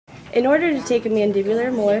In order to take a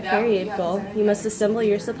mandibular, molar, periapical, you must assemble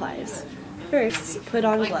your supplies. First, put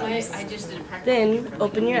on gloves. Then,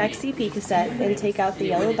 open your XCP cassette and take out the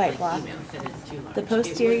yellow bite block, the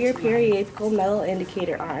posterior periapical metal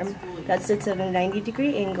indicator arm that sits at a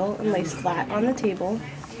 90-degree angle and lays flat on the table,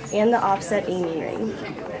 and the offset aiming ring.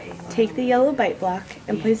 Take the yellow bite block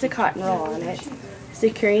and place a cotton roll on it,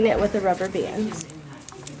 securing it with a rubber band.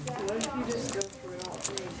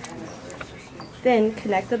 Then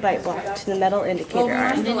connect the bite block to the metal indicator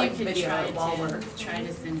arm. Then you can try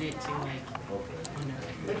to send it to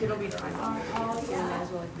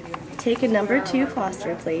Take a number 2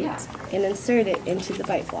 phosphor plate and insert it into the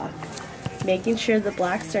bite block, making sure the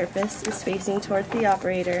black surface is facing towards the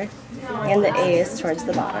operator and the A is towards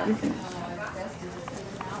the bottom.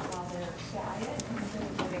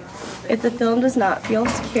 If the film does not feel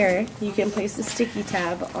secure, you can place a sticky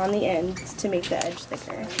tab on the ends to make the edge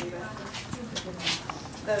thicker.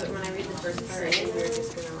 When I read the first part, you're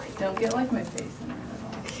just gonna like... Don't get like my face in there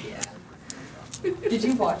at all. Yeah. Did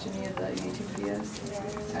you watch any of the YouTube videos?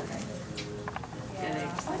 Okay.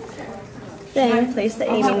 Then place the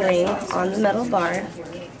aiming ring on the metal bar,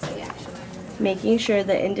 making sure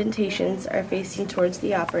the indentations are facing towards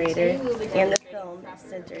the operator and the film is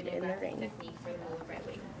centered in the ring.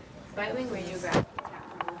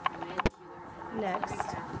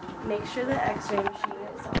 Next, make sure the X-ray machine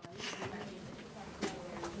is on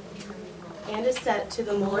and is set to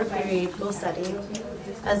the molar periapical setting,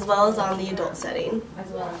 as well as on the adult setting.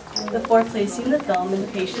 Before placing the film in the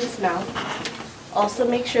patient's mouth, also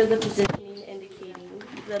make sure the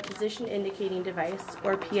position indicating device,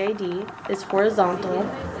 or PID, is horizontal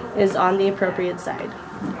and is on the appropriate side.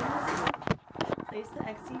 Place the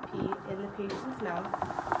XCP in the patient's mouth,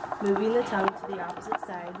 moving the tongue to the opposite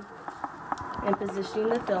side, and positioning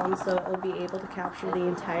the film so it will be able to capture the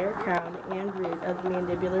entire crown and root of the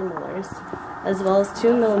mandibular molars, as well as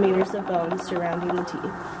 2 millimeters of bone surrounding the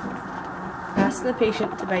teeth. Ask the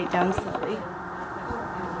patient to bite down slowly.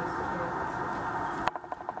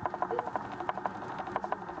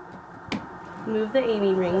 Move the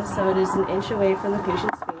aiming ring so it is an inch away from the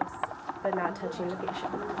patient's face, but not touching the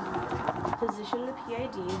patient. Position the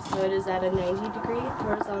PID so it is at a 90-degree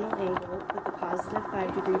horizontal angle with a positive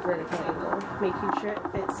 5-degree vertical angle, making sure it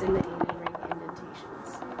fits in the aiming ring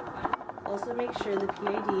indentations. Also make sure the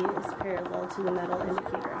PID is parallel to the metal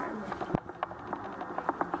indicator arm.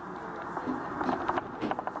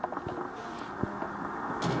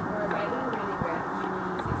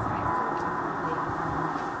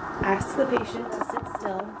 Ask the patient to sit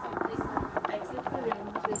still, exit the room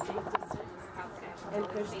to a safe distance, and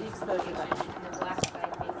push the exposure button.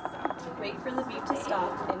 Wait for the beep to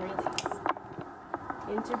stop and release.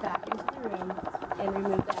 Enter back into the room and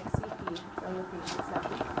remove the XCP from the patient's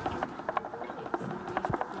mouth.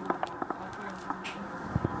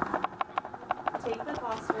 Take the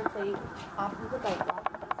phosphor plate off of the bite block,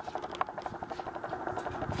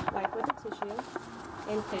 wipe with a tissue,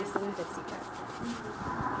 and place it in Dixie cup.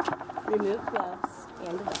 Remove gloves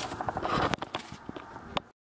and a belt.